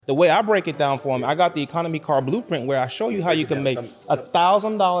The way I break it down for them, I got the economy car blueprint where I show you how you can make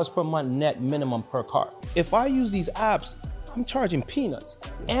 $1,000 per month net minimum per car. If I use these apps, I'm charging peanuts,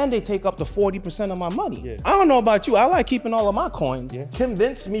 and they take up to 40% of my money. Yeah. I don't know about you, I like keeping all of my coins. Yeah.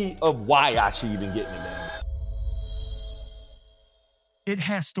 Convince me of why I should even get in the game. It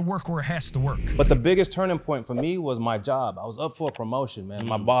has to work or it has to work. But the biggest turning point for me was my job. I was up for a promotion, man.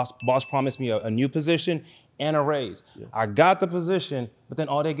 My boss promised me a new position and a raise. Yeah. I got the position, but then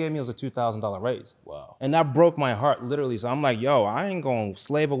all they gave me was a $2,000 raise. Wow. And that broke my heart, literally. So I'm like, yo, I ain't gonna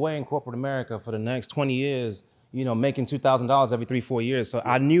slave away in corporate America for the next 20 years, you know, making $2,000 every 3-4 years. So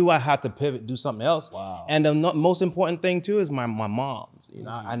I knew I had to pivot, do something else. Wow. And the most important thing too is my mom's. You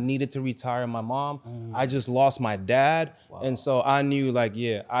know, I needed to retire my mom. I just lost my dad. Wow. And so I knew, like,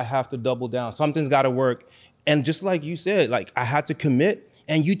 yeah, I have to double down. Something's gotta work. And just like you said, like, I had to commit.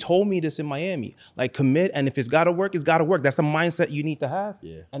 And you told me this in Miami, like, commit, and if it's gotta work, it's gotta work. That's the mindset you need to have.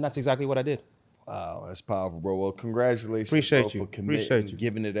 Yeah. And that's exactly what I did. Wow, that's powerful, bro. Well, congratulations, Appreciate bro, you. for committing, Appreciate you.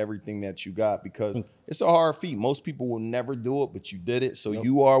 giving it everything that you got, because it's a hard feat. Most people will never do it, but you did it. So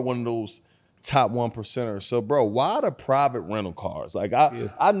you are one of those top 1%ers. So, bro, why the private rental cars? Like,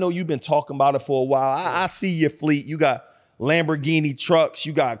 I know you've been talking about it for a while. I see your fleet. You got Lamborghini trucks,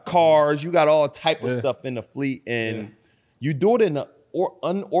 you got cars, you got all type of stuff in the fleet, and you do it in a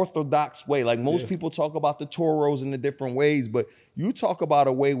unorthodox way. Like, most people talk about the Turos in the different ways, but you talk about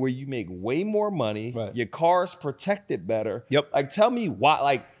a way where you make way more money, your car's protected better. Like, tell me why,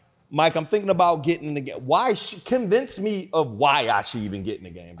 like, Mike, I'm thinking about getting in the game. Convince me of why I should even get in the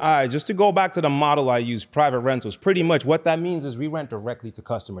game. All right, just to go back to the model I use, private rentals, pretty much what that means is we rent directly to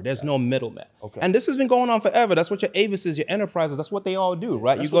customer. There's no middleman. Okay. And this has been going on forever. That's what your Avises, your Enterprises, that's what they all do,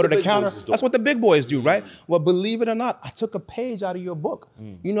 right? You go to the counter, that's what the big boys do, right? Well, believe it or not, I took a page out of your book.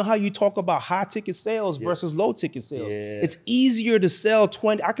 You know how you talk about high ticket sales versus low ticket sales? It's easier to sell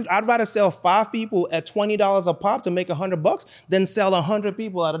 20, I'd rather sell 5 people at $20 a pop to make $100 than sell 100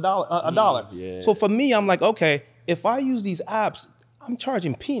 people at $1. So for me, I'm like, okay, if I use these apps, I'm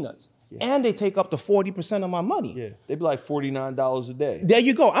charging peanuts. And they take up to 40% of my money. They'd be like $49 a day. There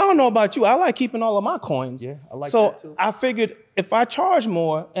you go. I don't know about you. I like keeping all of my coins. I like so that too. I figured if I charge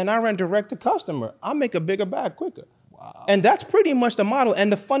more and I rent direct to customer, I'll make a bigger bag quicker. Wow. And that's pretty much the model.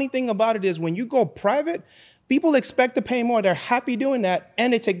 And the funny thing about it is when you go private, people expect to pay more. They're happy doing that,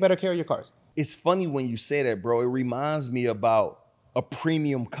 and they take better care of your cars. It's funny when you say that, bro. It reminds me about a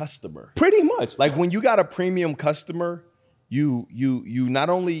premium customer. Pretty much. Like, when you got a premium customer, you not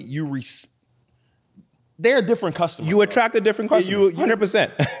only they're a different customer. You attract a different customer.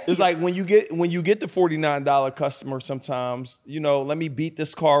 100%. It's like when you get the $49 customer, sometimes, you know, let me beat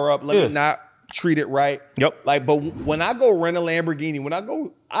this car up. Let me not treat it right. Like, but when I go rent a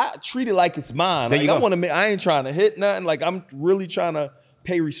Lamborghini, I treat it like it's mine. Like, I ain't trying to hit nothing. Like, I'm really trying to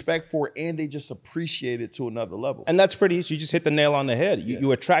pay respect for it, and they just appreciate it to another level. And that's pretty easy. You just hit the nail on the head.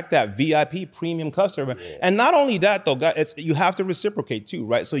 You attract that VIP premium customer. And not only that, though, you have to reciprocate too,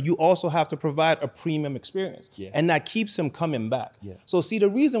 right? So you also have to provide a premium experience. And that keeps them coming back. So see, the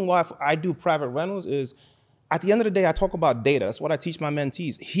reason why I do private rentals is, at the end of the day, I talk about data. That's what I teach my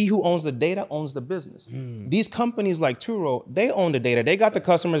mentees. He who owns the data owns the business. These companies like Turo, they own the data. They got the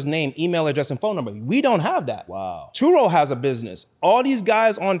customer's name, email address, and phone number. We don't have that. Wow. Turo has a business. All these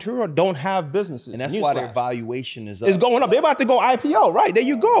guys on Turo don't have businesses. And that's why their valuation is up. It's going up. They're about to go IPO, right? There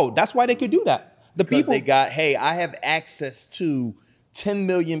you go. That's why they could do that. Because they got, hey, I have access to 10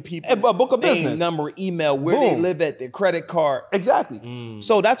 million people, a book of business, name, number, email, where they live at, their credit card. Exactly.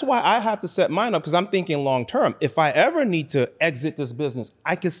 So that's why I have to set mine up, because I'm thinking long term. If I ever need to exit this business,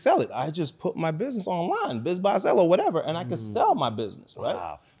 I can sell it. I just put my business online, biz buy sell or whatever, and I can sell my business, right?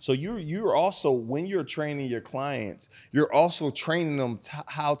 Wow. So you're also, when you're training your clients, you're also training them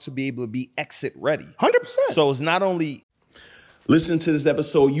how to be able to be exit ready. 100%. So it's not only listen to this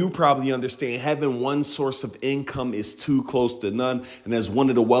episode, you probably understand having one source of income is too close to none. And as one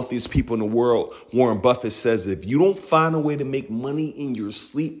of the wealthiest people in the world, Warren Buffett says, if you don't find a way to make money in your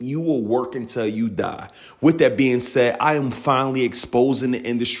sleep, you will work until you die. With that being said, I am finally exposing the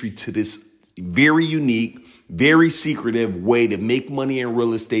industry to this very unique, very secretive way to make money in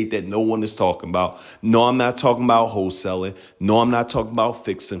real estate that no one is talking about. No, I'm not talking about wholesaling. No, I'm not talking about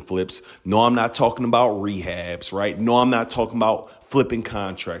fix and flips. No, I'm not talking about rehabs, right? No, I'm not talking about flipping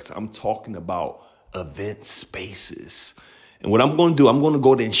contracts. I'm talking about event spaces. And what I'm going to do, I'm going to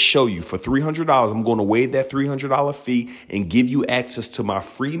go there and show you for $300. I'm going to waive that $300 fee and give you access to my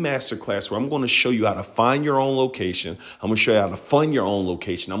free masterclass where I'm going to show you how to find your own location. I'm going to show you how to fund your own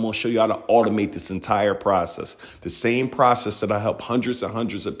location. I'm going to show you how to automate this entire process. The same process that I help hundreds and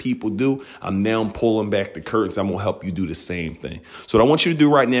hundreds of people do, I'm now pulling back the curtains. I'm going to help you do the same thing. So what I want you to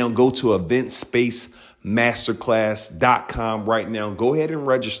do right now, go to eventsspacemasterclass.com right now. Go ahead and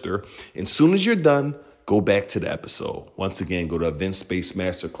register. And as soon as you're done, go back to the episode. Once again, go to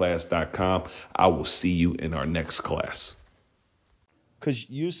eventsspacemasterclass.com. I will see you in our next class. Because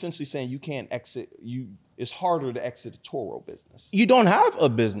you're essentially saying you can't exit, it's harder to exit a Turo business. You don't have a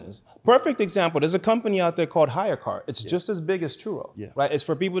business. Perfect example, there's a company out there called HireCar. It's just as big as Turo, right? It's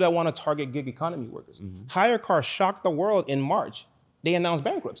for people that want to target gig economy workers. HireCar shocked the world in March. They announced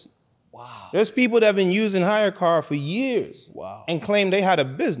bankruptcy. Wow. There's people that have been using HireCar for years and claim they had a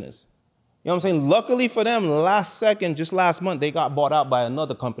business. You know what I'm saying? Luckily for them, just last month, they got bought out by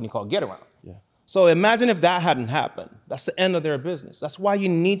another company called GetAround. Yeah. So imagine if that hadn't happened. That's the end of their business. That's why you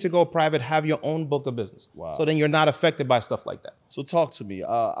need to go private, have your own book of business. Wow. So then you're not affected by stuff like that. So talk to me.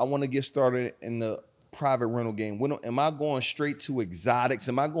 I want to get started in the private rental game. Am I going straight to exotics?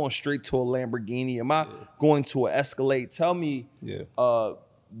 Am I going straight to a Lamborghini? Am I going to an Escalade? Tell me,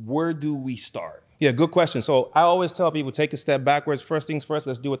 where do we start? Yeah, good question. So I always tell people, take a step backwards. First things first,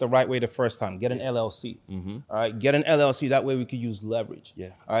 let's do it the right way the first time. Get an LLC. All right, get an LLC. That way we could use leverage. Yeah.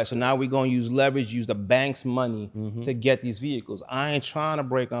 All right, so now we're going to use leverage, use the bank's money to get these vehicles. I ain't trying to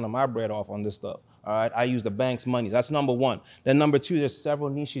break none of my bread off on this stuff. All right, I use the bank's money. That's number one. Then number two, there's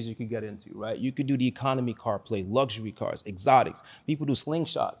several niches you could get into, right? You could do the economy car play, luxury cars, exotics. People do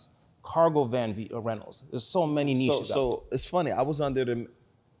slingshots, cargo van rentals. There's so many niches. So it's funny. I was under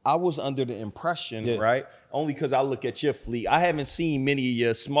the impression, right? Only because I look at your fleet. I haven't seen many of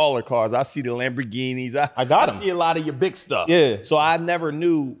your smaller cars. I see the Lamborghinis. I see a lot of your big stuff. Yeah. So I never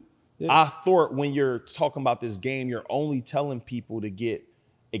knew. I thought when you're talking about this game, you're only telling people to get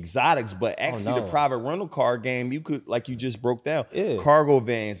exotics, but actually the private rental car game, you could, like you just broke down, cargo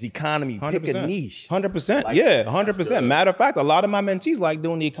vans, economy, 100%. Pick a niche. 100%, like, 100%. Matter of fact, a lot of my mentees like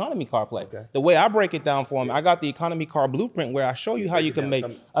doing the economy car play. Okay. The way I break it down for them, I got the economy car blueprint where I show you how you can make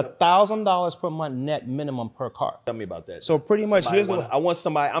 $1,000 per month net minimum per car. Tell me about that. So pretty much,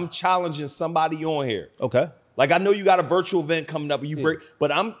 I'm challenging somebody on here. Okay. Like I know you got a virtual event coming up,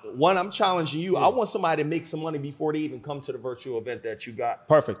 but I'm challenging you. I want somebody to make some money before they even come to the virtual event that you got.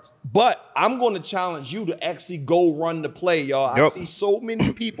 Perfect. But I'm going to challenge you to actually go run the play, y'all. I see so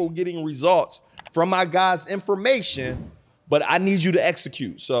many people getting results from my guys' information, but I need you to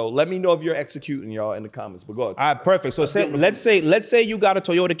execute. So let me know if you're executing, y'all, in the comments. But go ahead. All right, perfect. So let's say you got a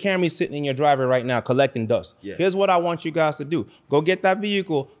Toyota Camry sitting in your driveway right now collecting dust. Yeah. Here's what I want you guys to do. Go get that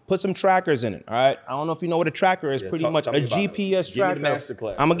vehicle, put some trackers in it, all right? I don't know if you know what a tracker is. Pretty much a GPS tracker. Give me the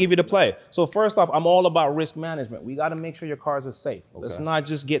masterclass. I'm going to give you the play. So first off, I'm all about risk management. We got to make sure your cars are safe. Okay. Let's not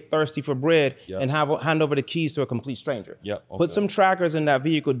just get thirsty for bread and hand over the keys to a complete stranger. Put some trackers in that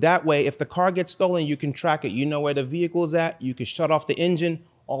vehicle. That way, if the car gets stolen, you can track it. You know where the vehicle's at. You can shut off the engine,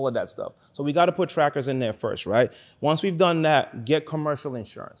 all of that stuff. So we got to put trackers in there first, right? Once we've done that, get commercial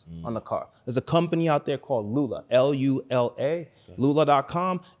insurance on the car. There's a company out there called Lula, L-U-L-A,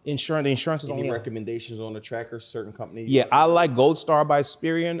 Lula.com. The insurance is only... Any recommendations on the trackers, certain companies? Yeah, I like Gold Star by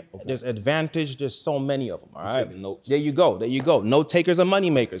Experian. Okay. There's Advantage. There's so many of them, all right? Notes. There you go. Note takers are money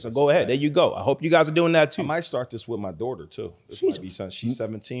makers. So go ahead. There you go. I hope you guys are doing that too. I might start this with my daughter too. She's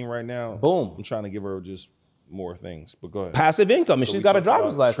 17 right now. Boom. I'm trying to give her just more things, but go ahead. Passive income, and she's got a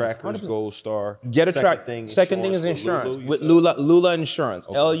driver's license. Trackers, 100%. Gold Star. Get a track. Second thing is insurance with Lula Insurance,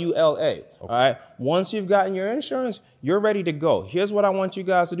 Lula. All right. Once you've gotten your insurance, you're ready to go. Here's what I want you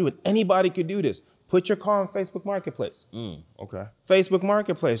guys to do, and anybody could do this. Put your car on Facebook Marketplace. Okay. Facebook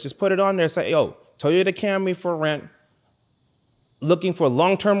Marketplace. Just put it on there. Say, yo, Toyota Camry for rent. Looking for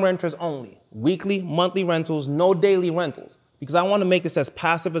long-term renters only. Weekly, monthly rentals, no daily rentals. Because I want to make this as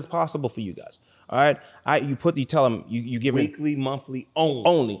passive as possible for you guys. All right, you tell them you give weekly, monthly only.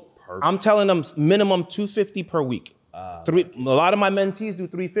 Only. Perfect. I'm telling them minimum $250 per week. A lot of my mentees do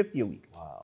 $350 a week. Wow.